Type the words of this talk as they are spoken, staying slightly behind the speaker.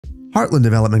Heartland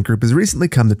Development Group has recently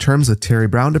come to terms with Terry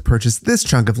Brown to purchase this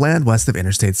chunk of land west of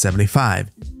Interstate 75.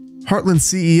 Heartland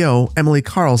CEO Emily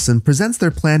Carlson presents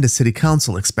their plan to City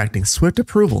Council, expecting swift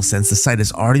approval since the site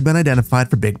has already been identified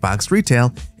for big box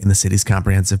retail in the city's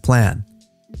comprehensive plan.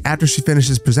 After she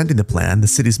finishes presenting the plan, the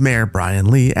city's mayor,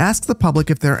 Brian Lee, asks the public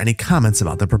if there are any comments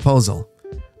about the proposal.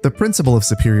 The principal of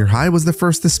Superior High was the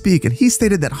first to speak, and he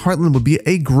stated that Heartland would be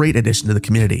a great addition to the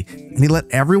community, and he let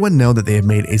everyone know that they have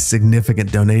made a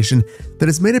significant donation that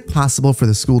has made it possible for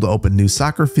the school to open new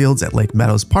soccer fields at Lake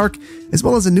Meadows Park, as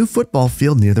well as a new football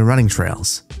field near the running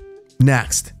trails.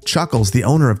 Next, Chuckles, the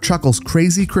owner of Chuckles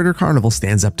Crazy Critter Carnival,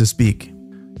 stands up to speak.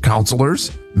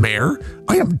 Councilors, Mayor,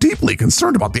 I am deeply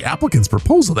concerned about the applicant's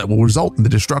proposal that will result in the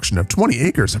destruction of 20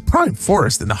 acres of prime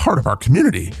forest in the heart of our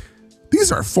community. These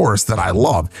are forests that I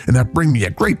love and that bring me a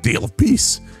great deal of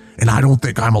peace. And I don't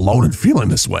think I'm alone in feeling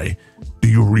this way. Do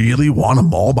you really want a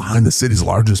mall behind the city's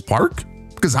largest park?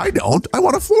 Because I don't. I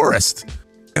want a forest.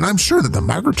 And I'm sure that the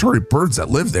migratory birds that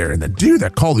live there and the deer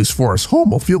that call these forests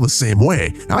home will feel the same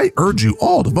way. I urge you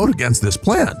all to vote against this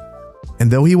plan.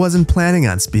 And though he wasn't planning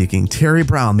on speaking, Terry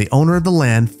Brown, the owner of the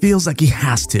land, feels like he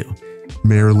has to.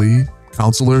 Mayor Lee,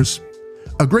 councilors,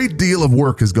 a great deal of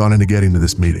work has gone into getting to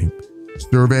this meeting.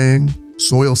 Surveying,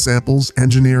 soil samples,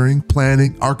 engineering,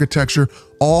 planning, architecture,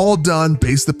 all done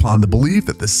based upon the belief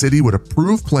that the city would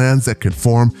approve plans that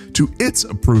conform to its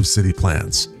approved city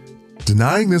plans.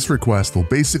 Denying this request will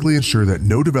basically ensure that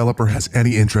no developer has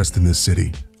any interest in this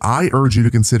city. I urge you to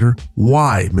consider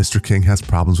why Mr. King has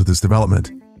problems with this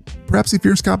development. Perhaps he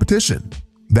fears competition.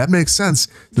 That makes sense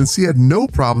since he had no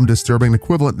problem disturbing an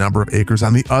equivalent number of acres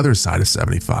on the other side of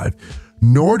 75.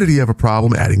 Nor did he have a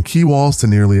problem adding quay walls to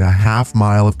nearly a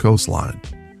half-mile of coastline.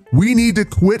 We need to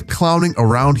quit clowning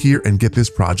around here and get this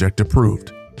project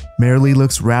approved. Mayor Lee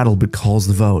looks rattled but calls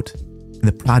the vote, and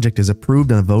the project is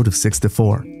approved on a vote of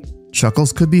 6-4.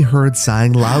 Chuckles could be heard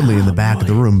sighing loudly in the back of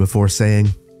the room before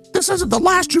saying, "This isn't the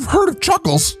last you've heard of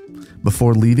Chuckles,"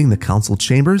 before leaving the council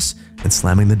chambers and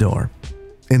slamming the door.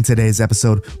 In today's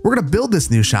episode, we're going to build this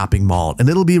new shopping mall, and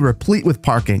it'll be replete with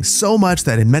parking, so much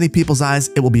that in many people's eyes,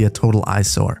 it will be a total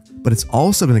eyesore. But it's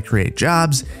also going to create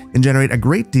jobs and generate a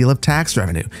great deal of tax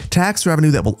revenue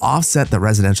that will offset the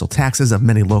residential taxes of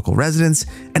many local residents,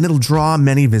 and it'll draw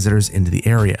many visitors into the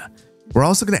area. We're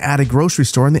also going to add a grocery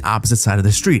store on the opposite side of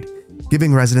the street,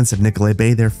 giving residents of Nicolet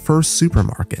Bay their first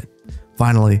supermarket.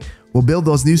 Finally, we'll build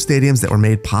those new stadiums that were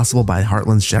made possible by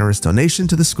Heartland's generous donation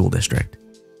to the school district.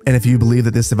 And if you believe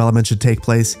that this development should take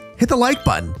place, hit the like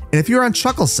button. And if you're on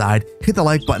Chuckles' side, hit the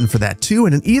like button for that too.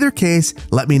 And in either case,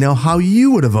 let me know how you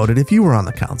would have voted if you were on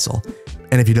the council.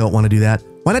 And if you don't want to do that,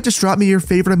 why not just drop me your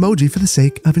favorite emoji for the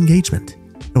sake of engagement?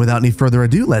 And without any further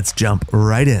ado, let's jump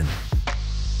right in.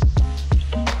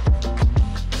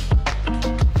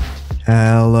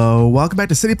 Hello, welcome back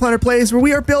to City Planner Plays, where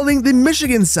we are building the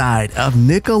Michigan side of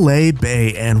Nicolet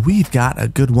Bay, and we've got a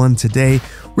good one today.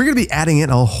 We're going to be adding in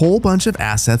a whole bunch of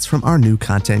assets from our new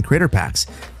content creator packs,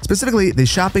 specifically the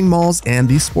shopping malls and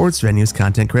the sports venues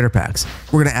content creator packs.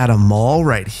 We're going to add a mall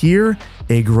right here,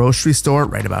 a grocery store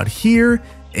right about here,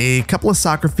 a couple of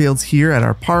soccer fields here at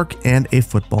our park, and a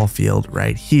football field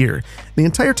right here. The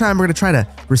entire time we're going to try to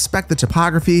respect the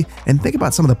topography and think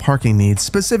about some of the parking needs,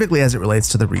 specifically as it relates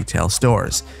to the retail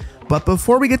stores. But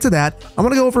before we get to that, I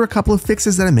want to go over a couple of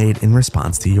fixes that I made in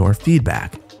response to your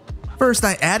feedback. First,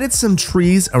 I added some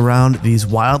trees around these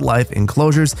wildlife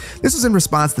enclosures. This was in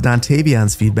response to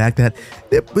Dontavion's feedback that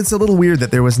it was a little weird that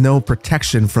there was no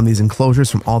protection from these enclosures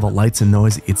from all the lights and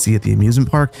noise that you'd see at the amusement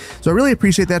park. So I really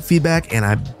appreciate that feedback, and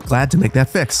I'm glad to make that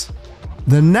fix.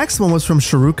 The next one was from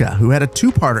Sharuka, who had a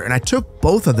two-parter, and I took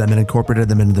both of them and incorporated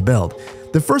them into the build.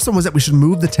 The first one was that we should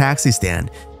move the taxi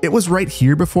stand. It was right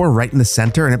here before, right in the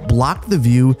center, and it blocked the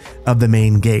view of the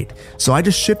main gate. So I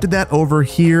just shifted that over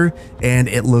here, and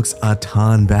it looks a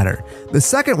ton better. The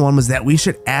second one was that we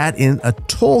should add in a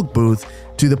toll booth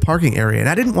to the parking area, and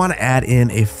I didn't want to add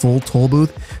in a full toll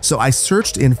booth, so I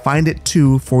searched in Find It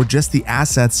To for just the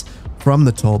assets from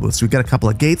the toll booth. So we've got a couple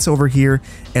of gates over here,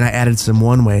 and I added some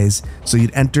one-ways. So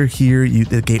you'd enter here,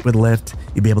 the gate would lift,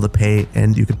 you'd be able to pay,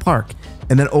 and you could park.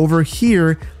 And then over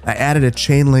here, I added a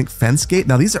chain link fence gate.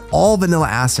 Now these are all vanilla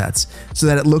assets so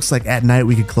that it looks like at night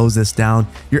we could close this down.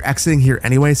 You're exiting here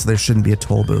anyway, so there shouldn't be a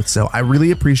toll booth. So I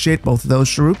really appreciate both of those,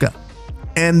 Sharuka.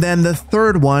 And then the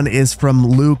third one is from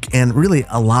Luke and really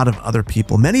a lot of other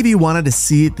people. Many of you wanted to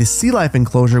see the sea life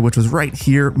enclosure, which was right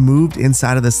here, moved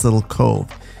inside of this little cove.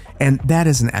 And that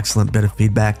is an excellent bit of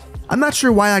feedback. I'm not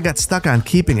sure why I got stuck on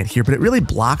keeping it here, but it really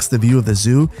blocks the view of the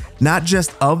zoo, not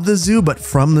just of the zoo, but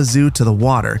from the zoo to the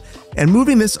water. And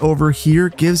moving this over here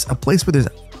gives a place where there's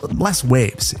less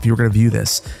waves if you were going to view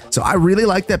this. So I really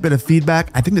like that bit of feedback.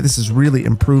 I think that this has really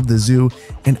improved the zoo,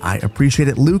 and I appreciate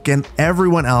it, Luke and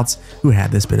everyone else who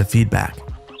had this bit of feedback.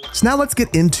 So now let's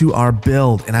get into our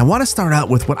build, and I want to start out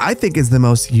with what I think is the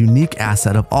most unique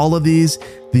asset of all of these,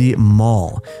 the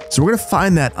mall. So we're going to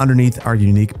find that underneath our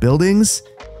unique buildings,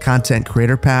 content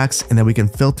creator packs, and then we can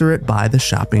filter it by the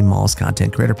shopping mall's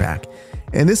content creator pack.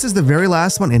 And this is the very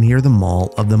last one in here, the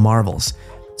Mall of the Marvels.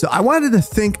 So I wanted to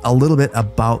think a little bit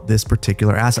about this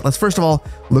particular asset. Let's first of all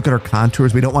look at our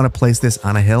contours. We don't want to place this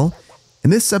on a hill,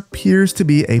 and this appears to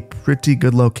be a pretty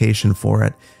good location for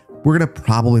it. We're going to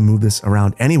probably move this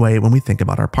around anyway when we think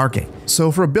about our parking.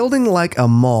 So for a building like a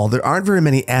mall, there aren't very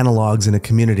many analogs in a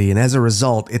community, and as a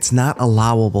result, it's not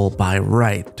allowable by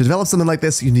right. To develop something like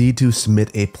this, you need to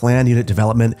submit a planned unit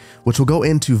development, which will go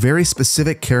into very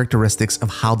specific characteristics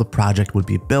of how the project would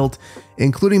be built,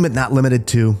 including but not limited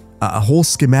to a whole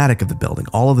schematic of the building,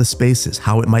 all of the spaces,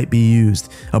 how it might be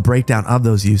used, a breakdown of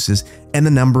those uses, and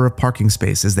the number of parking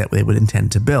spaces that they would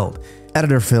intend to build.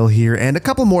 Editor fill here, and a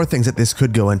couple more things that this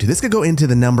could go into. This could go into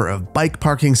the number of bike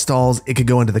parking stalls, it could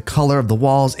go into the color of the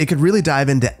walls, it could really dive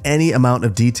into any amount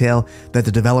of detail that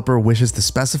the developer wishes to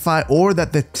specify or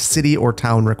that the city or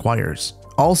town requires.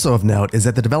 Also of note is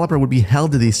that the developer would be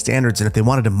held to these standards, and if they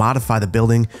wanted to modify the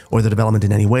building or the development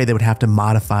in any way, they would have to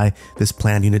modify this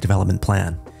planned unit development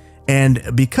plan. And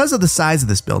because of the size of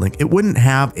this building, it wouldn't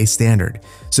have a standard.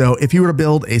 So if you were to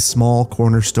build a small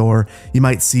corner store, you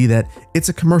might see that it's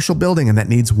a commercial building and that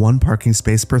needs 1 parking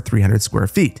space per 300 square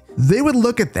feet. They would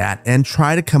look at that and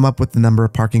try to come up with the number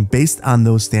of parking based on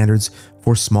those standards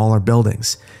for smaller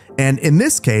buildings. And in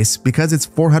this case, because it's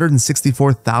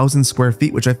 464,000 square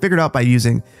feet, which I figured out by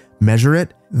using Measure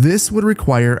It, this would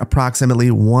require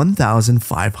approximately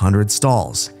 1,500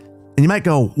 stalls. And you might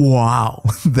go, wow,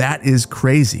 that is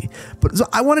crazy. But so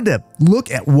I wanted to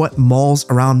look at what malls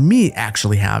around me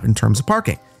actually have in terms of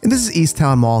parking. And this is East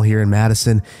Town Mall here in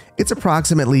Madison. It's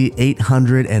approximately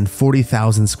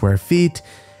 840,000 square feet,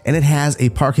 and it has a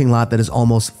parking lot that is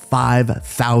almost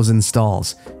 5,000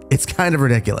 stalls. It's kind of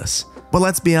ridiculous. But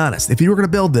let's be honest, if you were going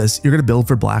to build this, you're going to build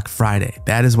for Black Friday.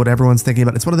 That is what everyone's thinking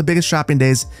about. It's one of the biggest shopping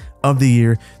days of the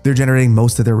year. They're generating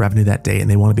most of their revenue that day, and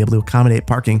they want to be able to accommodate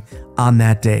parking on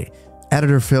that day.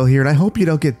 Editor Phil here, and I hope you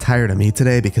don't get tired of me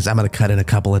today because I'm going to cut in a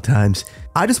couple of times.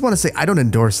 I just want to say I don't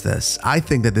endorse this. I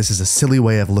think that this is a silly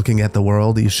way of looking at the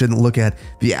world. You shouldn't look at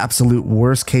the absolute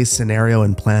worst case scenario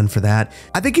and plan for that.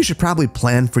 I think you should probably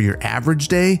plan for your average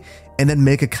day and then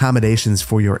make accommodations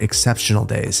for your exceptional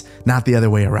days, not the other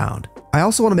way around. I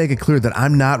also want to make it clear that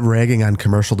I'm not ragging on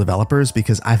commercial developers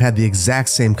because I've had the exact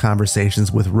same conversations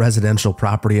with residential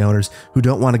property owners who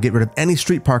don't want to get rid of any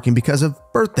street parking because of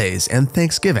birthdays and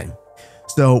Thanksgiving.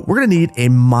 So we're going to need a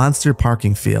monster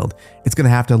parking field. It's going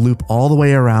to have to loop all the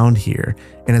way around here.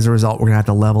 And as a result, we're going to have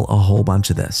to level a whole bunch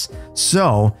of this.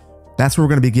 So that's where we're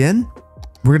going to begin.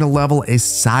 We're going to level a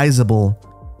sizable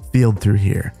field through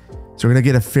here. So we're going to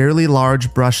get a fairly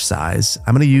large brush size.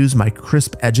 I'm going to use my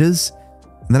crisp edges.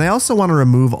 And then I also want to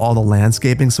remove all the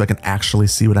landscaping so I can actually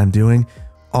see what I'm doing.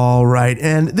 All right,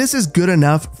 and this is good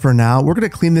enough for now. We're going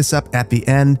to clean this up at the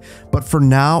end. But for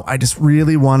now, I just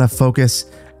really want to focus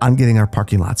on getting our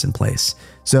parking lots in place.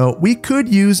 So we could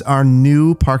use our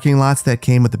new parking lots that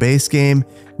came with the base game.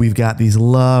 We've got these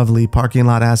lovely parking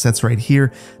lot assets right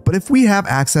here. But if we have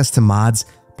access to mods,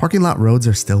 parking lot roads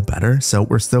are still better. So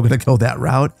we're still going to go that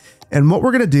route. And what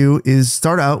we're going to do is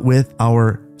start out with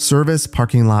our service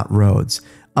parking lot roads.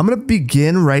 I'm going to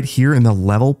begin right here in the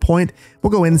level point. We'll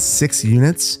go in 6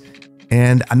 units.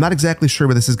 And I'm not exactly sure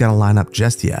where this is going to line up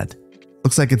just yet.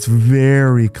 Looks like it's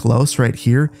very close right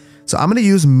here. So I'm going to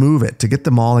use Move It to get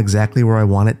them all exactly where I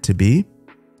want it to be.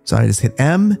 So I just hit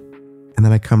M and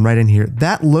then I come right in here.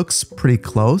 That looks pretty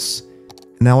close.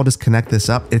 And now I'll just connect this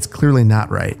up. It's clearly not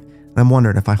right. And I'm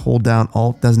wondering if I hold down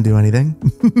Alt, doesn't do anything,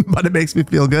 but it makes me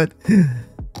feel good.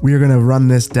 We are going to run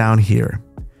this down here.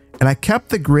 And I kept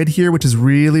the grid here, which is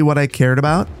really what I cared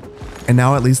about. And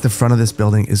now at least the front of this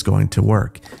building is going to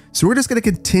work. So we're just going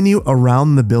to continue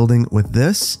around the building with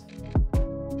this.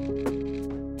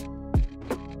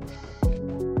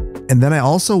 And then I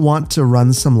also want to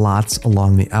run some lots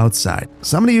along the outside.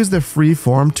 So I'm going to use the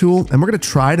freeform tool and we're going to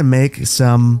try to make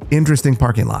some interesting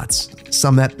parking lots.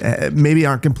 Some that maybe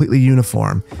aren't completely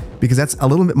uniform because that's a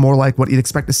little bit more like what you'd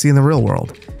expect to see in the real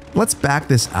world. Let's back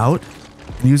this out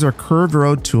and use our curved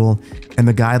road tool and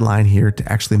the guideline here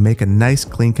to actually make a nice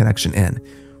clean connection in.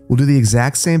 We'll do the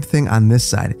exact same thing on this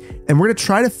side. And we're going to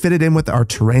try to fit it in with our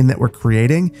terrain that we're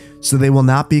creating so they will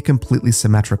not be completely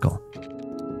symmetrical.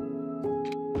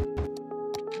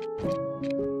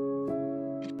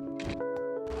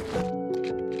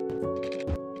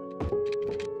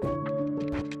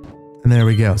 And there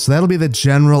we go. So that'll be the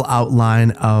general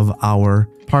outline of our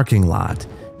parking lot.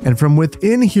 And from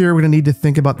within here, we're gonna need to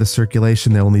think about the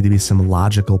circulation. There will need to be some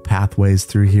logical pathways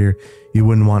through here. You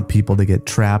wouldn't want people to get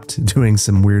trapped doing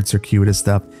some weird circuitous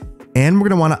stuff. And we're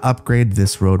gonna wanna upgrade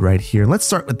this road right here. Let's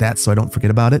start with that so I don't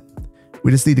forget about it.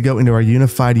 We just need to go into our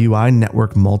Unified UI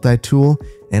Network Multi-Tool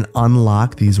and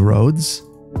unlock these roads.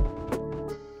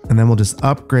 And then we'll just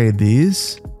upgrade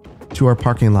these to our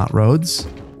parking lot roads.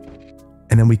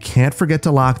 And then we can't forget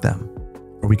to lock them,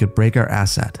 or we could break our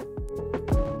asset.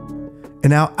 And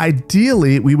now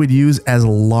ideally we would use as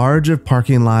large of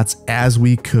parking lots as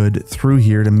we could through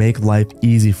here to make life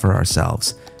easy for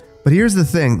ourselves. But here's the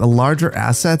thing, the larger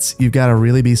assets, you've got to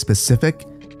really be specific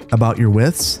about your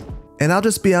widths. And I'll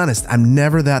just be honest, I'm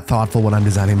never that thoughtful when I'm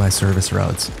designing my service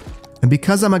roads. And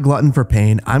because I'm a glutton for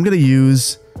pain, I'm going to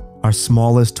use our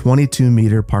smallest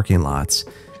 22-meter parking lots.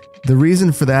 The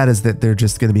reason for that is that they're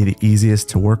just going to be the easiest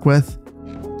to work with.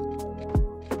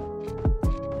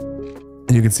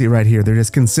 And you can see right here, they're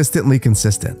just consistently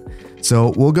consistent.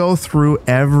 So we'll go through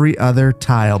every other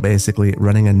tile, basically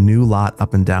running a new lot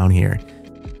up and down here.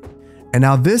 And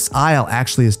now this aisle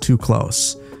actually is too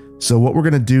close. So what we're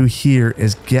going to do here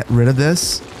is get rid of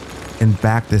this and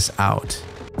back this out.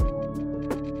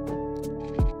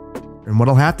 And what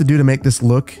I'll have to do to make this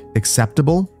look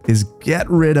acceptable is get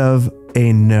rid of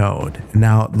a node. And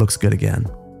now it looks good again.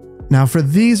 Now for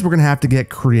these, we're going to have to get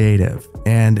creative.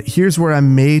 And here's where I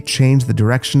may change the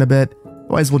direction a bit.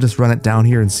 Otherwise, we'll just run it down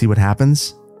here and see what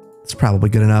happens. It's probably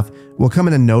good enough. We'll come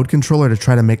in a node controller to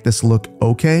try to make this look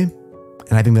okay.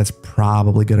 And I think that's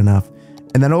probably good enough.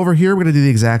 And then over here, we're going to do the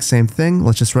exact same thing.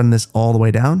 Let's just run this all the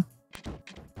way down.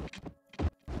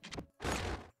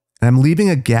 And I'm leaving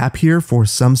a gap here for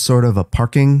some sort of a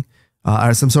parking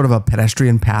or some sort of a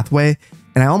pedestrian pathway.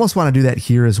 And I almost want to do that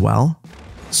here as well.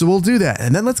 So we'll do that.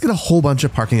 And then let's get a whole bunch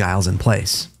of parking aisles in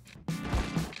place.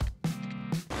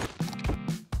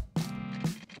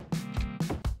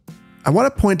 I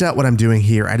want to point out what I'm doing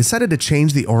here. I decided to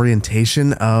change the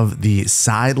orientation of the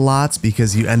side lots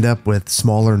because you end up with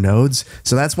smaller nodes.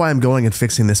 So that's why I'm going and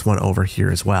fixing this one over here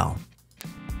as well.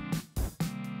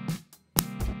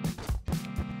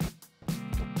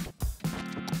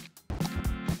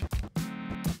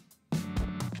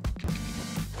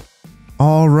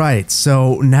 All right,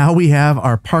 so now we have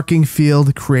our parking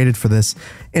field created for this.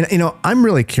 And you know, I'm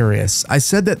really curious. I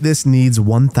said that this needs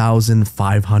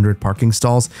 1,500 parking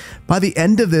stalls. By the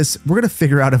end of this, we're gonna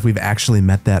figure out if we've actually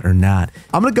met that or not.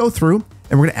 I'm gonna go through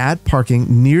and we're gonna add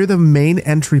parking near the main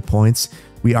entry points.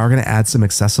 We are gonna add some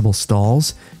accessible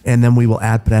stalls, and then we will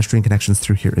add pedestrian connections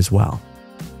through here as well.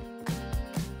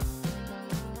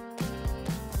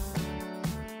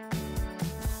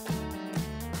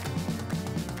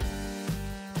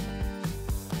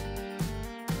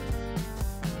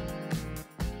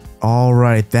 All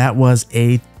right, that was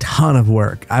a ton of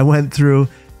work. I went through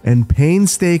and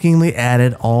painstakingly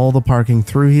added all the parking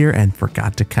through here and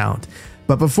forgot to count.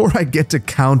 But before I get to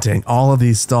counting all of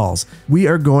these stalls, we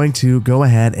are going to go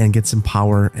ahead and get some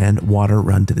power and water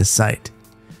run to this site.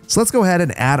 So let's go ahead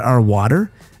and add our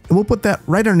water, and we'll put that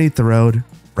right underneath the road,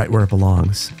 right where it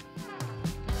belongs.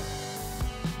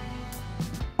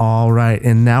 All right,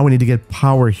 and now we need to get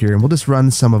power here, and we'll just run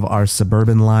some of our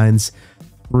suburban lines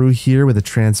through here with a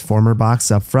transformer box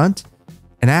up front.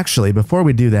 And actually, before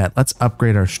we do that, let's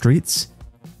upgrade our streets,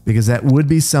 because that would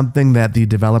be something that the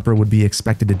developer would be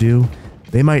expected to do.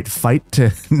 They might fight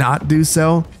to not do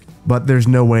so, but there's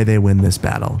no way they win this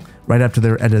battle. Right up to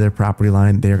their end of their property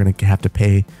line, they're going to have to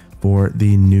pay for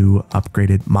the new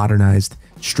upgraded modernized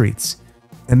streets.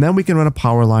 And then we can run a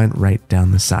power line right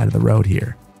down the side of the road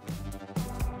here.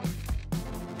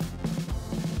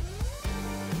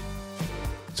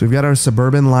 So we've got our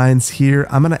suburban lines here.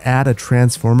 I'm going to add a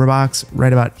transformer box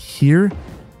right about here,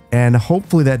 and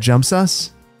hopefully that jumps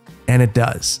us, and it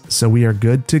does. So we are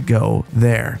good to go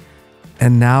there.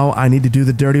 And now I need to do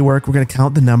the dirty work. We're going to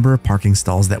count the number of parking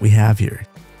stalls that we have here.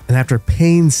 And after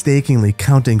painstakingly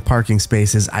counting parking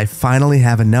spaces, I finally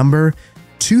have a number.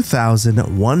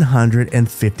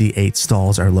 2,158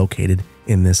 stalls are located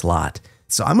in this lot.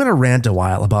 So I'm going to rant a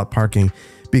while about parking,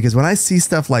 because when I see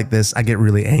stuff like this, I get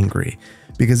really angry.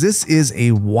 Because this is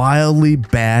a wildly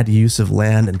bad use of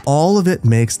land, and all of it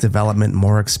makes development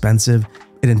more expensive.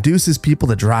 It induces people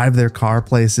to drive their car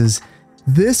places.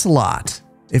 This lot,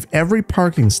 if every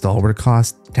parking stall were to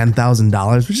cost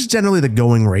 $10,000, which is generally the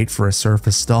going rate for a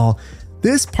surface stall,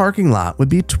 this parking lot would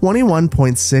be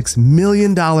 $21.6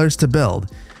 million to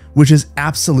build, which is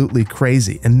absolutely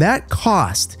crazy. And that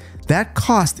cost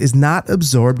is not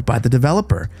absorbed by the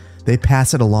developer. they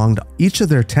pass it along to each of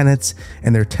their tenants,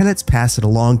 and their tenants pass it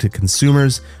along to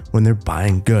consumers when they're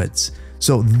buying goods.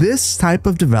 So this type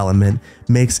of development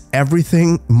makes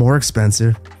everything more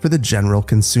expensive for the general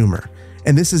consumer.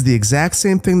 And this is the exact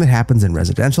same thing that happens in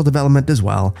residential development as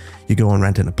well. You go and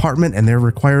rent an apartment and they're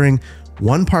requiring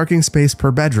 1 parking space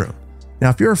per bedroom. Now,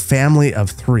 if you're a family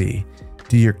of 3,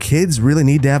 do your kids really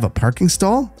need to have a parking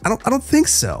stall? I don't think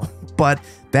so. But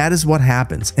that is what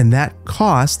happens. And that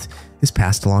cost is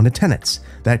passed along to tenants.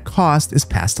 That cost is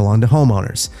passed along to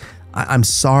homeowners. I'm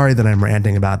sorry that I'm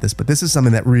ranting about this, but this is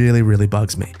something that really, really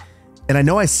bugs me. And I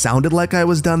know I sounded like I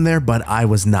was done there, but I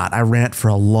was not. I rant for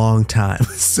a long time.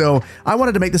 So I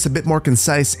wanted to make this a bit more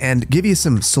concise and give you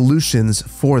some solutions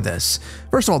for this.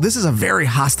 First of all, this is a very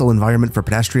hostile environment for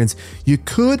pedestrians. You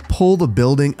could pull the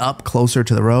building up closer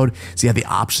to the road, so you have the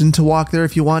option to walk there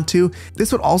if you want to.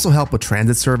 This would also help with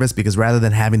transit service, because rather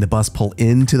than having the bus pull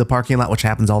into the parking lot, which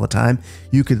happens all the time,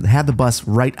 you could have the bus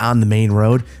right on the main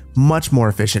road. Much more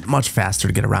efficient, much faster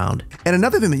to get around. And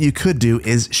another thing that you could do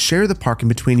is share the parking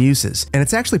between uses. And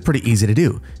it's actually pretty easy to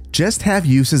do. Just have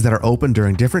uses that are open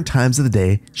during different times of the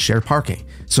day share parking.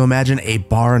 So imagine a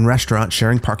bar and restaurant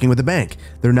sharing parking with a bank.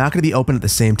 They're not going to be open at the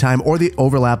same time, or the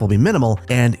overlap will be minimal,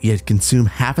 and you consume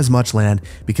half as much land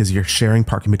because you're sharing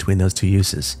parking between those 2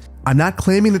 uses. I'm not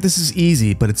claiming that this is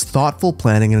easy, but it's thoughtful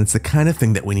planning, and it's the kind of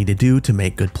thing that we need to do to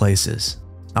make good places.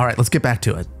 All right, let's get back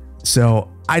to it. So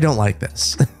I don't like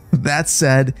this. That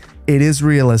said, it is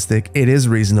realistic, it is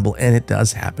reasonable, and it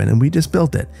does happen, and we just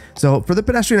built it. So for the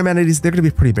pedestrian amenities, they're going to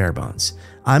be pretty bare bones.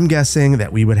 I'm guessing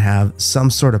that we would have some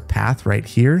sort of path right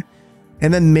here,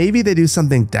 and then maybe they do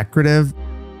something decorative.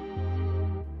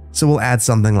 So we'll add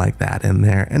something like that in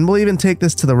there, and we'll even take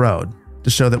this to the road to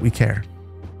show that we care.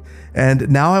 And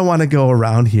now I want to go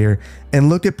around here and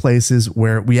look at places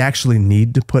where we actually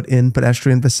need to put in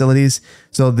pedestrian facilities.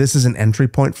 So this is an entry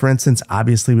point, for instance.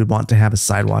 Obviously, we want to have a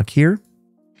sidewalk here.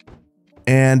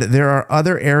 And there are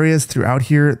other areas throughout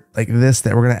here like this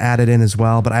that we're going to add it in as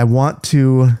well. But I want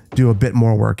to do a bit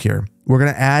more work here. We're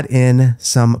going to add in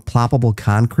some ploppable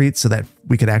concrete so that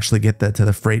we could actually get to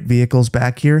the freight vehicles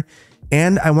back here.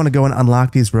 And I want to go and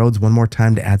unlock these roads one more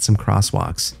time to add some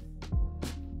crosswalks.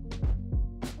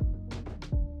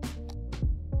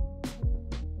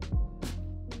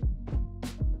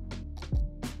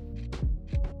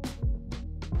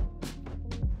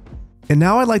 And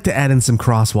now I'd like to add in some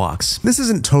crosswalks. This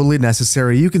isn't totally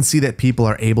necessary. You can see that people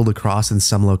are able to cross in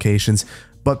some locations,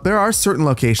 but there are certain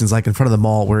locations like in front of the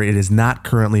mall where it is not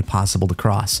currently possible to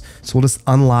cross. So we'll just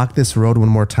unlock this road one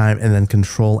more time and then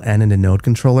Control N into Node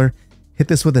Controller. Hit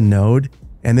this with a node,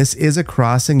 and this is a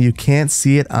crossing. You can't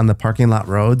see it on the parking lot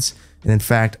roads. And in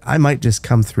fact, I might just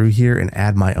come through here and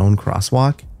add my own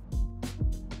crosswalk.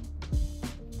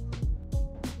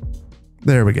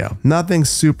 There we go. Nothing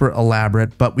super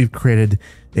elaborate, but we've created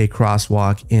a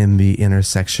crosswalk in the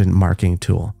intersection marking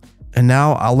tool. And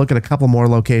now I'll look at a couple more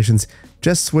locations,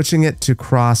 just switching it to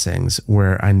crossings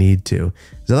where I need to.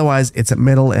 Because otherwise it's at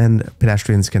middle and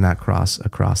pedestrians cannot cross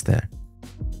across there.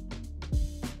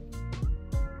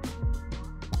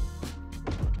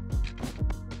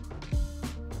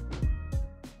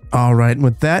 All right,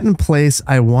 with that in place,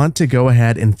 I want to go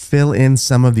ahead and fill in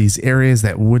some of these areas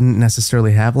that wouldn't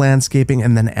necessarily have landscaping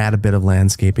and then add a bit of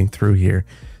landscaping through here.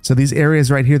 So these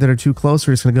areas right here that are too close,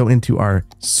 we're just going to go into our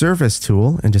surface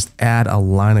tool and just add a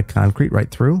line of concrete right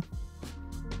through.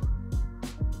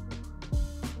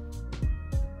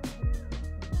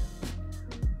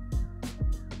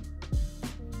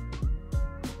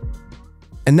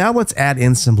 And now let's add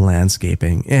in some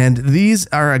landscaping. And these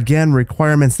are, again,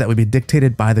 requirements that would be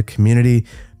dictated by the community.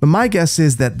 But my guess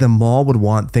is that the mall would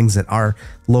want things that are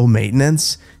low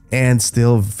maintenance and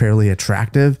still fairly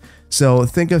attractive. So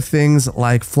think of things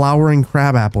like flowering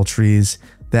crabapple trees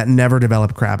that never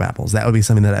develop crabapples. That would be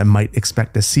something that I might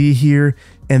expect to see here.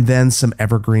 And then some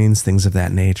evergreens, things of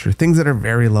that nature, things that are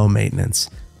very low maintenance.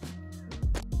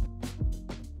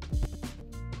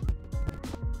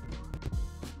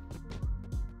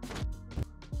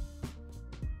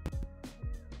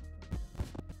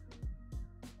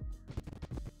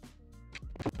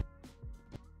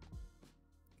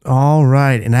 All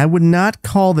right, and I would not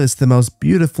call this the most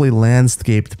beautifully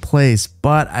landscaped place,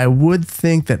 but I would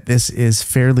think that this is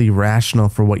fairly rational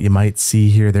for what you might see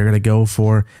here. They're going to go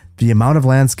for the amount of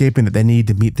landscaping that they need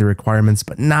to meet the requirements,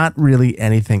 but not really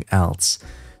anything else.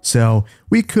 So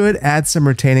we could add some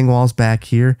retaining walls back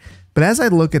here, but as I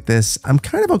look at this, I'm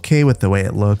kind of okay with the way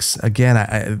it looks.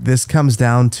 Again, this comes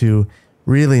down to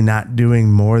really not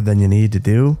doing more than you need to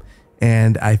do,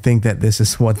 and I think that this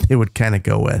is what they would kind of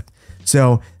go with.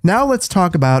 So now let's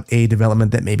talk about a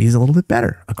development that maybe is a little bit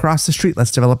better. Across the street,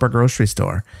 let's develop our grocery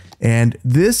store. And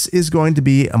this is going to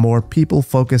be a more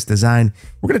people-focused design.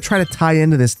 We're going to try to tie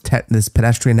into this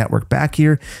pedestrian network back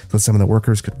here so that some of the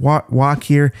workers could walk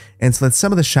here, and so that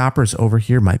some of the shoppers over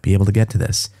here might be able to get to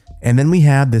this. And then we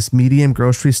have this medium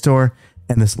grocery store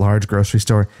and this large grocery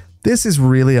store. This is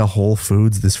really a Whole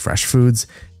Foods, this Fresh Foods,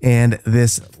 and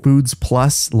this Foods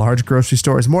Plus large grocery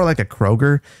store is more like a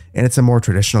Kroger, and it's a more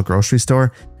traditional grocery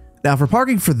store. Now for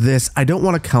parking for this, I don't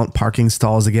want to count parking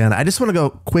stalls again. I just want to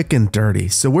go quick and dirty.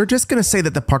 So we're just going to say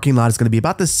that the parking lot is going to be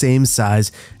about the same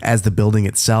size as the building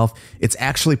itself. It's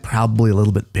actually probably a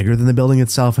little bit bigger than the building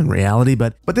itself in reality,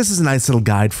 but this is a nice little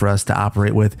guide for us to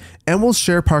operate with. And we'll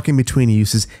share parking between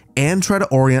uses and try to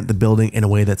orient the building in a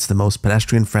way that's the most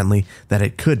pedestrian friendly that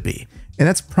it could be. And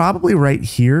that's probably right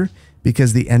here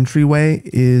because the entryway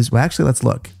is, well, actually, let's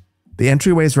look. The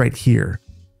entryway is right here.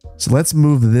 So let's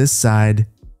move this side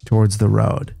towards the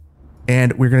road.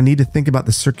 And we're going to need to think about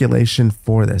the circulation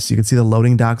for this. You can see the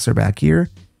loading docks are back here.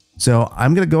 So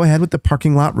I'm going to go ahead with the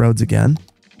parking lot roads again.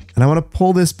 And I want to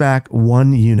pull this back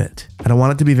 1 unit. I don't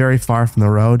want it to be very far from the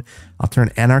road. I'll turn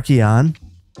Anarchy on.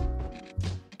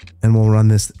 And we'll run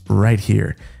this right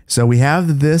here. So we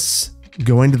have this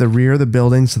going to the rear of the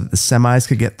building so that the semis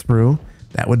could get through.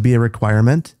 That would be a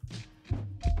requirement.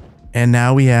 And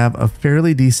now we have a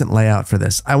fairly decent layout for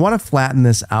this. I want to flatten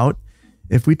this out.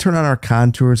 If we turn on our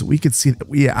contours, we could see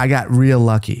that I got real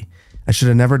lucky. I should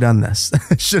have never done this.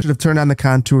 I should have turned on the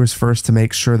contours first to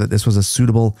make sure that this was a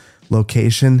suitable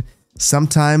location.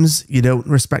 Sometimes you don't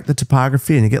respect the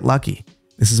topography and you get lucky.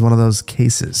 This is one of those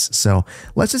cases. So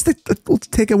let's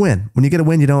take a win. When you get a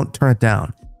win, you don't turn it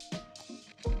down.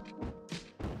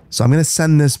 So I'm going to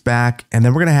send this back, and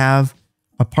then we're going to have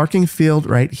a parking field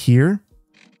right here.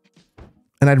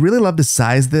 And I'd really love to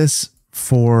size this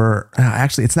for,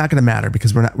 actually, it's not going to matter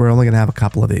because we're only going to have a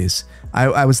couple of these.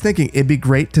 I was thinking it'd be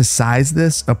great to size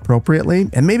this appropriately,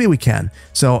 and maybe we can.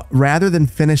 So rather than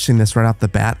finishing this right off the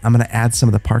bat, I'm going to add some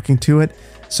of the parking to it.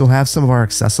 So we'll have some of our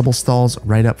accessible stalls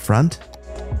right up front.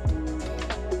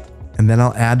 And then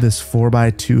I'll add this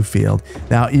 4x2 field.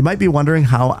 Now you might be wondering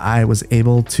how I was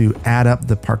able to add up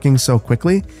the parking so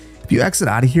quickly. If you exit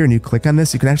out of here and you click on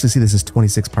this, you can actually see this is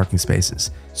 26 parking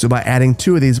spaces. So by adding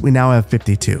 2 of these, we now have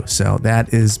 52. So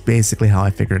that is basically how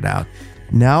I figured it out.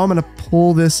 Now I'm going to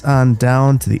pull this on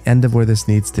down to the end of where this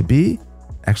needs to be.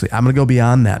 Actually, I'm going to go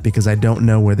beyond that because I don't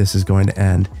know where this is going to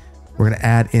end. We're going to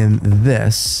add in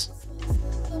this.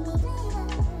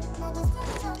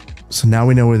 So now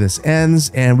we know where this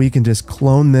ends, and we can just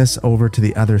clone this over to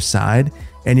the other side.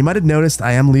 And you might have noticed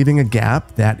I am leaving a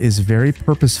gap. That is very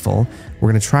purposeful.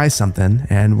 We're going to try something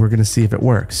and we're going to see if it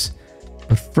works.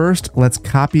 But first, let's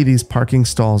copy these parking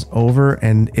stalls over,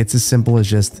 and it's as simple as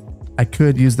just, I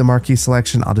could use the marquee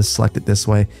selection. I'll just select it this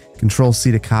way. Control C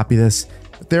to copy this.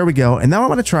 But there we go. And now I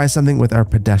want to try something with our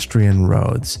pedestrian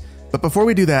roads. But before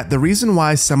we do that, the reason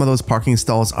why some of those parking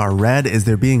stalls are red is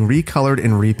they're being recolored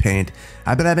and repaint.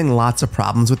 I've been having lots of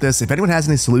problems with this. If anyone has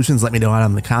any solutions, let me know out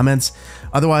in the comments.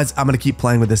 Otherwise, I'm going to keep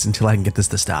playing with this until I can get this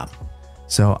to stop.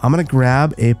 So I'm going to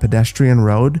grab a pedestrian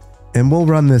road and we'll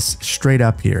run this straight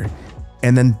up here.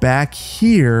 And then back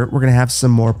here, we're going to have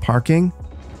some more parking.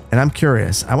 And I'm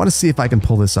curious, I want to see if I can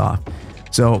pull this off.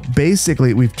 So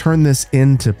basically, we've turned this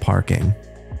into parking.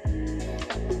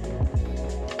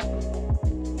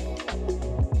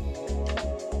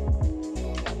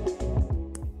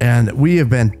 And we have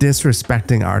been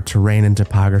disrespecting our terrain and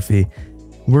topography.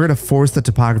 We're going to force the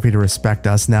topography to respect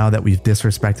us now that we've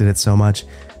disrespected it so much.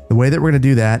 The way that we're going to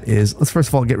do that is, let's first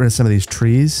of all get rid of some of these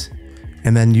trees.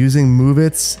 And then using Move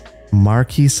It's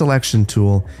marquee selection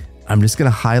tool, I'm just going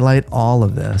to highlight all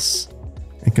of this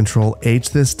and Control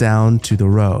H this down to the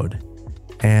road.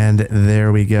 And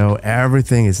there we go.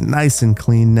 Everything is nice and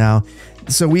clean now.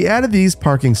 So we added these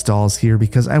parking stalls here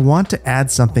because I want to add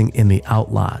something in the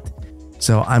outlot.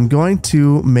 So I'm going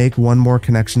to make one more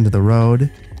connection to the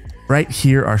road. Right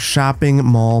here, our shopping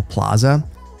mall plaza.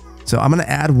 So I'm going to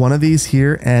add one of these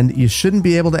here, and you shouldn't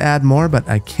be able to add more, but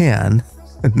I can.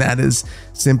 And that is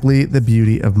simply the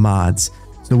beauty of mods.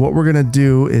 So what we're going to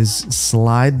do is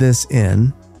slide this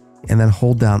in and then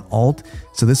hold down Alt.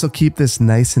 So this will keep this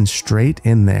nice and straight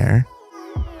in there.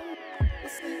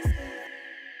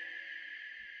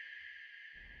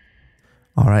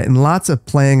 All right, and lots of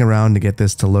playing around to get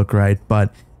this to look right,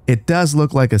 but it does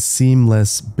look like a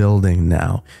seamless building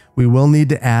now. We will need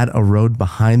to add a road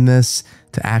behind this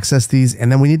to access these,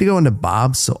 and then we need to go into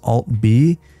Bob, so Alt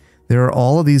B. There are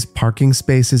all of these parking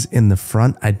spaces in the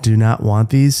front. I do not want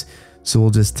these, so we'll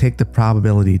just take the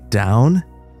probability down,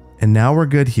 And now we're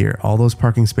good here. All those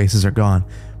parking spaces are gone.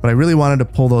 But I really wanted to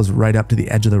pull those right up to the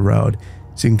edge of the road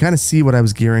so you can kind of see what I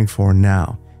was gearing for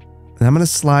now. And I'm going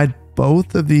to slide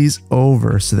both of these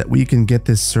over so that we can get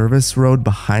this service road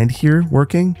behind here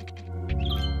working.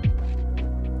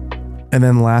 And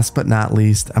then last but not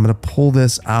least, I'm going to pull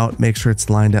this out, make sure it's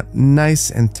lined up nice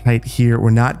and tight here. We're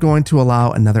not going to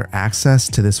allow another access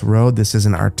to this road. This is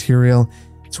an arterial.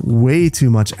 It's way too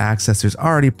much access. There's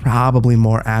already probably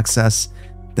more access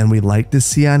than we like to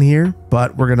see on here,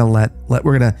 but we're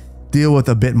gonna deal with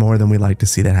a bit more than we like to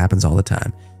see. That happens all the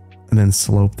time. And then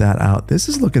slope that out. This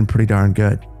is looking pretty darn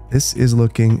good. This is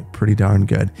looking pretty darn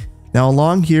good. Now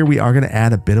along here, we are going to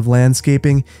add a bit of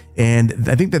landscaping, and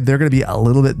I think that they're going to be a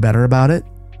little bit better about it.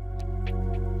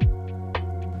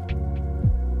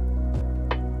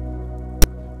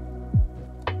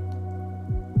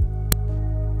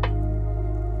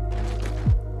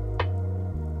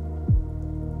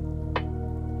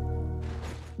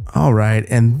 All right,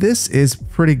 and this is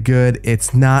pretty good.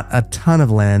 It's not a ton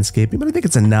of landscaping, but I think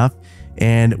it's enough.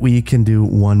 And we can do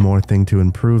one more thing to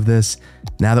improve this.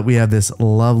 Now that we have this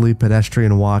lovely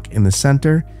pedestrian walk in the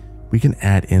center, we can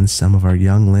add in some of our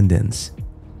young lindens.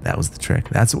 That was the trick.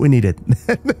 That's what we needed.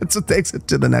 That's what takes it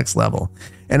to the next level.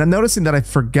 And I'm noticing that I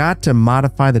forgot to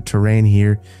modify the terrain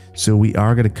here. So we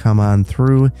are going to come on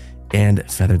through and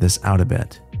feather this out a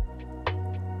bit.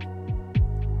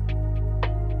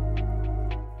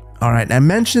 All right, I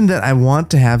mentioned that I want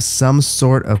to have some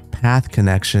sort of path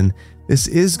connection. This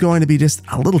is going to be just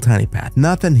a little tiny path,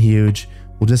 nothing huge.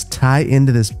 We'll just tie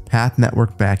into this path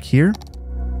network back here.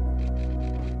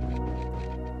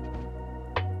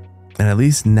 And at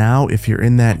least now, if you're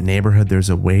in that neighborhood, there's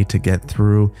a way to get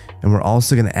through. And we're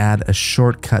also going to add a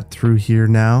shortcut through here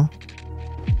now.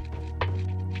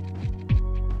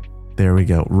 There we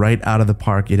go, right out of the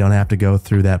park. You don't have to go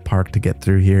through that park to get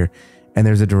through here. And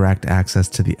there's a direct access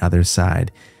to the other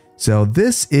side. So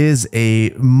this is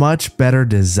a much better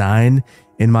design,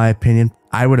 in my opinion.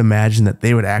 I would imagine that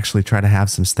they would actually try to have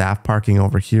some staff parking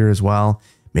over here as well,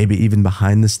 maybe even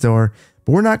behind the store,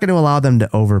 but we're not going to allow them to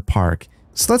overpark.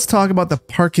 So let's talk about the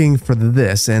parking for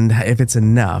this and if it's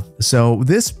enough. So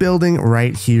this building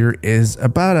right here is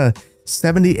about a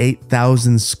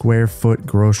 78,000 square foot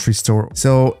grocery store.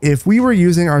 So if we were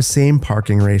using our same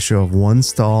parking ratio of 1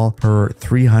 stall per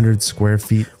 300 square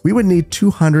feet, we would need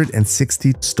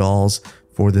 260 stalls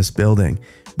for this building.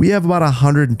 We have about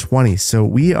 120, so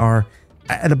we are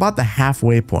at about the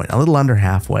halfway point, a little under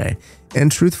halfway.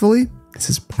 And truthfully, this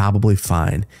is probably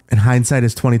fine. And hindsight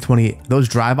is 2020. Those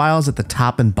drive aisles at the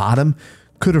top and bottom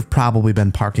could have probably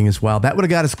been parking as well. That would have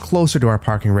got us closer to our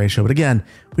parking ratio. But again,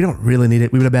 we don't really need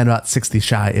it. We would have been about 60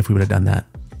 shy if we would have done that.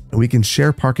 And we can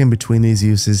share parking between these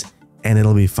uses and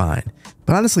it'll be fine.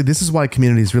 But honestly, this is why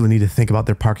communities really need to think about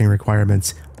their parking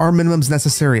requirements. Are minimums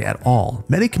necessary at all?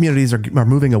 Many communities are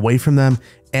moving away from them,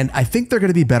 and I think they're going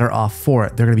to be better off for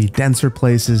it. They're going to be denser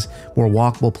places, more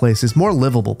walkable places, more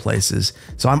livable places.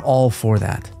 So I'm all for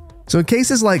that. So in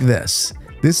cases like this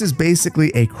is basically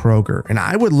a Kroger, and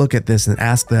I would look at this and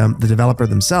ask them, the developer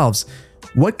themselves,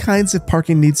 what kinds of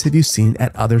parking needs have you seen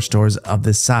at other stores of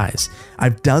this size?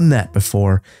 I've done that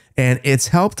before, and it's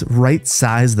helped right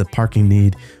size the parking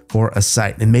need for a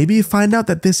site. And maybe you find out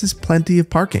that this is plenty of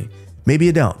parking. Maybe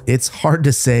you don't. It's hard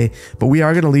to say, but we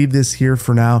are going to leave this here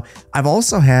for now. I've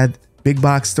also had big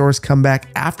box stores come back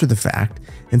after the fact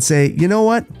and say, you know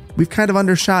what? We've kind of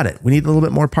undershot it. We need a little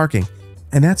bit more parking.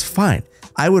 And that's fine.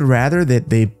 I would rather that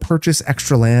they purchase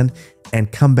extra land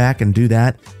and come back and do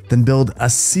that than build a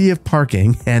sea of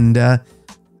parking and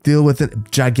deal with a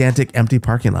gigantic empty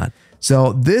parking lot.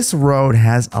 So this road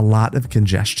has a lot of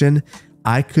congestion.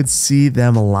 I could see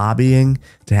them lobbying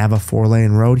to have a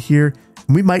 4-lane road here.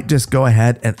 We might just go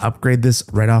ahead and upgrade this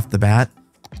right off the bat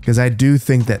because I do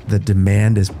think that the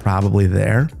demand is probably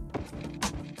there.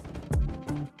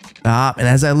 And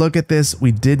as I look at this,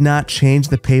 we did not change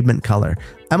the pavement color.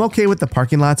 I'm okay with the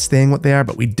parking lots staying what they are,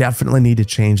 but we definitely need to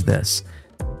change this.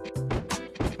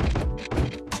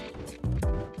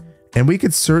 And we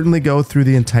could certainly go through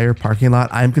the entire parking lot.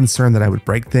 I'm concerned that I would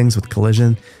break things with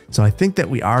collision. So I think that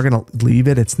we are going to leave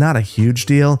it. It's not a huge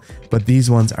deal, but these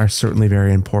ones are certainly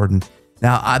very important.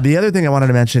 Now, the other thing I wanted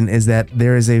to mention is that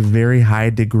there is a very high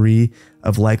degree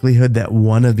of likelihood that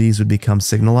one of these would become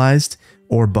signalized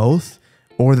or both,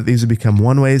 or that these would become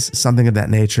one-ways, something of that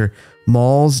nature.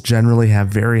 Malls generally have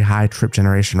very high trip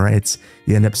generation rates.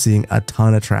 You end up seeing a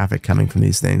ton of traffic coming from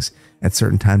these things at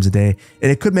certain times of day,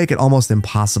 and it could make it almost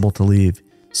impossible to leave.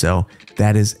 So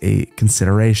that is a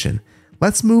consideration.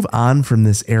 Let's move on from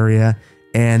this area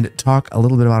and talk a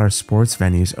little bit about our sports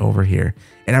venues over here.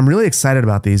 And I'm really excited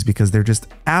about these because they're just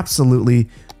absolutely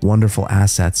wonderful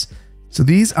assets. So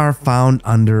these are found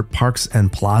under parks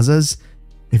and plazas.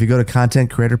 If you go to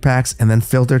content creator packs and then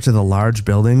filter to the large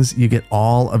buildings, you get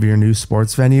all of your new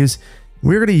sports venues.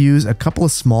 We're going to use a couple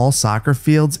of small soccer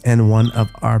fields and one of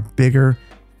our bigger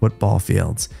football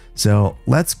fields. So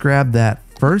let's grab that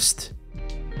first.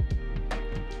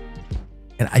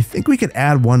 And I think we could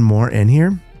add one more in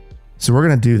here. So we're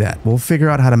going to do that. We'll figure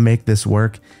out how to make this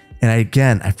work. And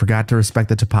I forgot to respect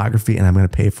the topography and I'm going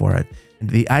to pay for it.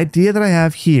 The idea that I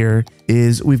have here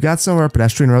is we've got some of our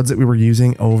pedestrian roads that we were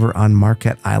using over on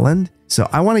Marquette Island. So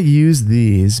I want to use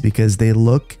these because they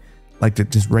look like they're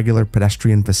just regular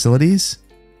pedestrian facilities.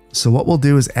 So what we'll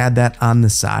do is add that on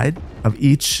the side of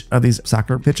each of these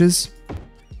soccer pitches.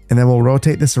 And then we'll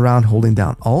rotate this around holding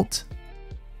down Alt,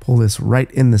 pull this right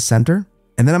in the center.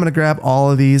 And then I'm going to grab all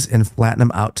of these and flatten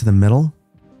them out to the middle.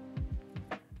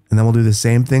 And then we'll do the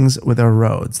same things with our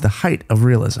roads, the height of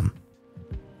realism.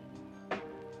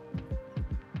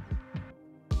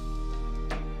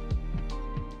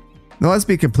 Now let's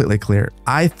be completely clear.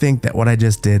 I think that what I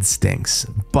just did stinks,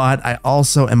 but I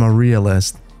also am a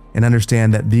realist and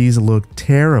understand that these look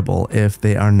terrible if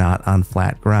they are not on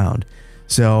flat ground.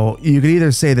 So you could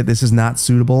either say that this is not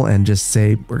suitable and just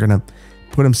say we're going to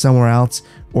put them somewhere else,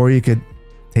 or you could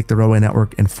take the roadway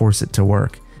network and force it to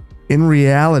work. In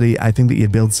reality, I think that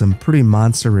you'd build some pretty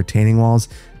monster retaining walls,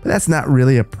 but that's not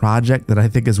really a project that I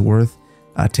think is worth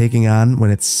taking on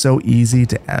when it's so easy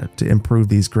to improve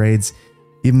these grades,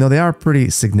 even though they are pretty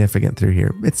significant through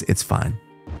here. It's fine.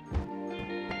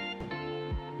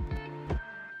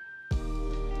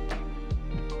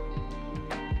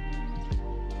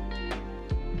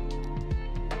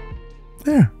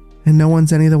 There, and no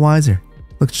one's any the wiser.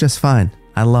 Looks just fine.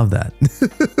 I love that.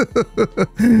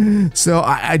 So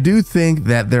I do think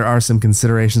that there are some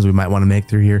considerations we might want to make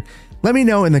through here. Let me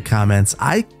know in the comments.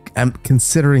 I am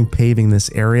considering paving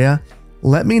this area.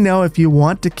 Let me know if you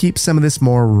want to keep some of this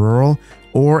more rural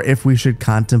or if we should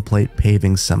contemplate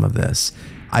paving some of this.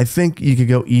 I think you could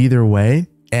go either way.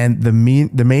 And the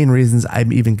main reasons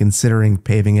I'm even considering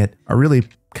paving it are really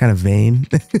kind of vain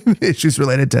issues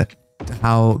related to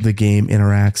how the game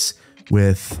interacts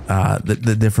with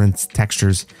the different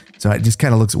textures. So it just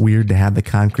kind of looks weird to have the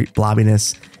concrete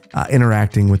blobbiness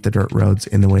interacting with the dirt roads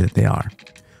in the way that they are.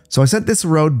 So I sent this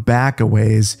road back a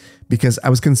ways because I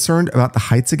was concerned about the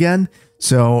heights again.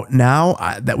 So now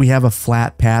that we have a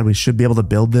flat pad, we should be able to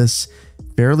build this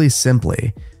fairly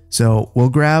simply. So we'll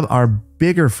grab our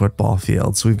bigger football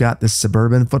field. So we've got this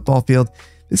suburban football field.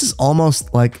 This is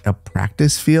almost like a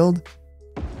practice field.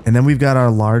 And then we've got our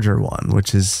larger one,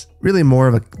 which is really more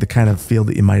of the kind of field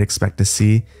that you might expect to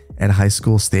see at a high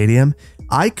school stadium.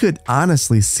 I could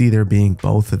honestly see there being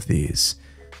both of these.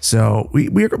 So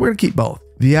we're going to keep both.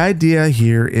 The idea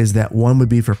here is that one would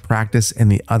be for practice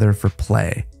and the other for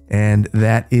play. And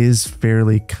that is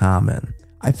fairly common.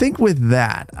 I think with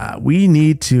that, we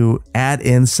need to add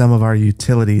in some of our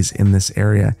utilities in this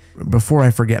area. Before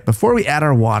I forget, before we add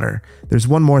our water, there's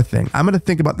one more thing. I'm going to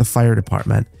think about the fire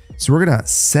department. So we're going to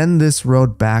send this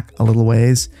road back a little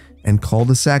ways and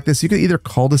cul-de-sac this. You could either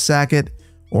cul-de-sac it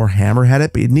or hammerhead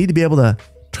it, but you need to be able to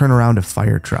turn around a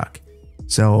fire truck.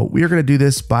 So we are going to do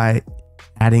this by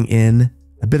adding in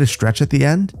a bit of stretch at the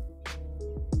end.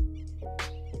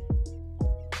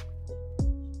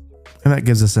 And that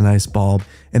gives us a nice bulb.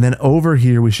 And then over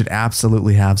here, we should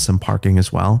absolutely have some parking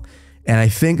as well. And I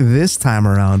think this time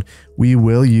around, we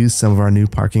will use some of our new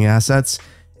parking assets.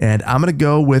 And I'm going to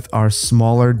go with our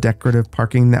smaller decorative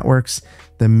parking networks.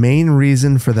 The main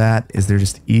reason for that is they're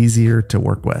just easier to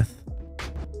work with.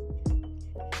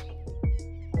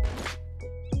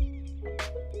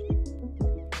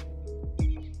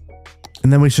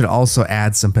 And then we should also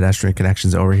add some pedestrian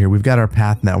connections over here. We've got our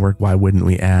path network. Why wouldn't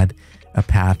we add a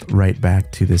path right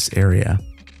back to this area?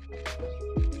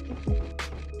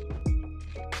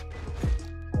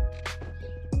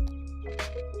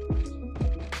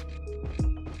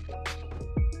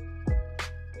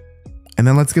 And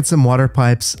then let's get some water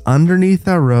pipes underneath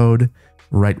our road,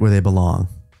 right where they belong.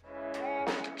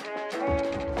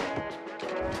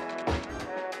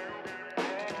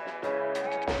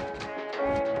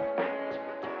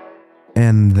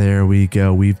 And there we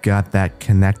go. We've got that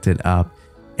connected up.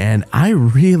 And I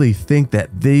really think that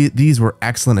these were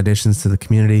excellent additions to the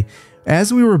community.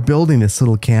 As we were building this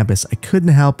little campus, I couldn't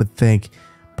help but think,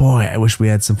 boy, I wish we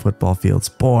had some football fields.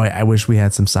 Boy, I wish we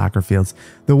had some soccer fields.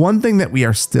 The one thing that we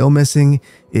are still missing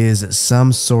is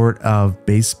some sort of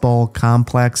baseball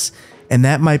complex. And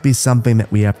that might be something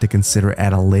that we have to consider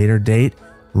at a later date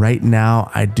right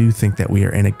now, I do think that we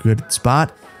are in a good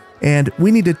spot, and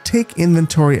we need to take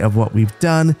inventory of what we've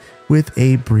done with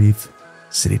a brief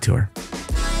city tour.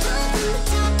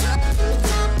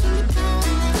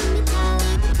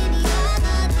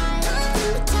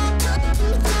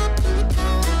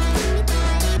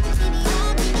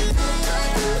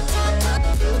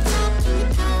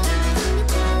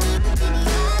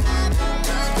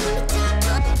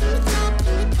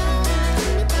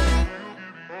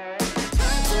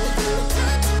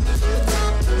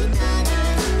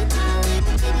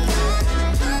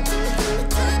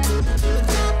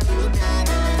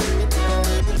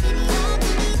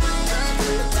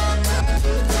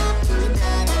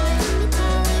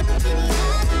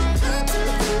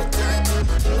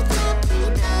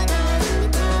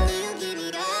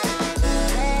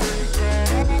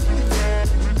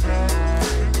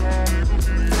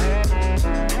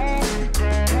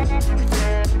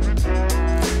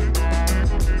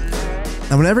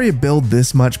 Now, whenever you build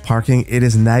this much parking, it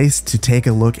is nice to take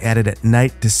a look at it at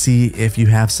night to see if you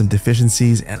have some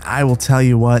deficiencies. And I will tell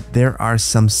you what, there are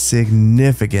some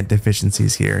significant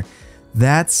deficiencies here.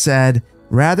 That said,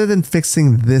 rather than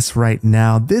fixing this right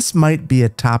now, this might be a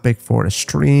topic for a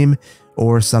stream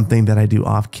or something that I do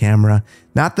off camera.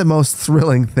 Not the most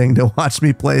thrilling thing to watch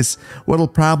me place what'll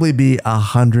probably be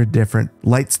 100 different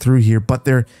lights through here, but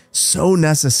they're so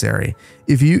necessary.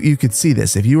 If you could see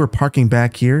this, if you were parking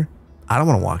back here, I don't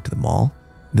want to walk to the mall.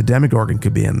 The Demogorgon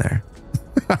could be in there.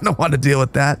 I don't want to deal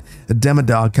with that. A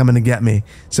Demodog coming to get me.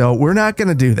 So we're not going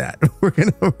to do that. We're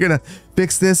gonna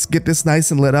fix this, get this nice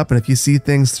and lit up. And if you see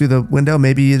things through the window,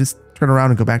 maybe you just turn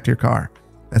around and go back to your car.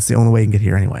 That's the only way you can get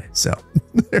here anyway. So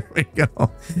there we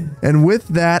go. And with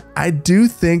that, I do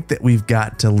think that we've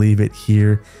got to leave it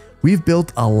here. We've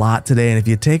built a lot today. And if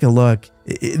you take a look,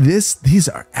 these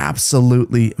are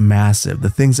absolutely massive. The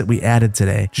things that we added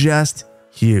today, just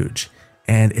huge.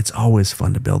 And it's always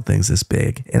fun to build things this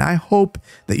big. And I hope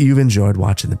that you've enjoyed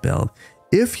watching the build.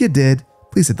 If you did,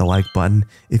 please hit the like button.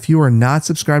 If you are not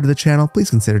subscribed to the channel, please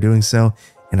consider doing so.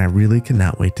 And I really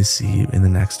cannot wait to see you in the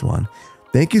next one.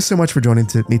 Thank you so much for joining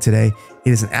me today.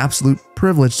 It is an absolute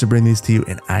privilege to bring these to you,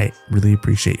 and I really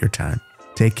appreciate your time.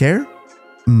 Take care.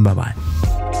 Bye-bye.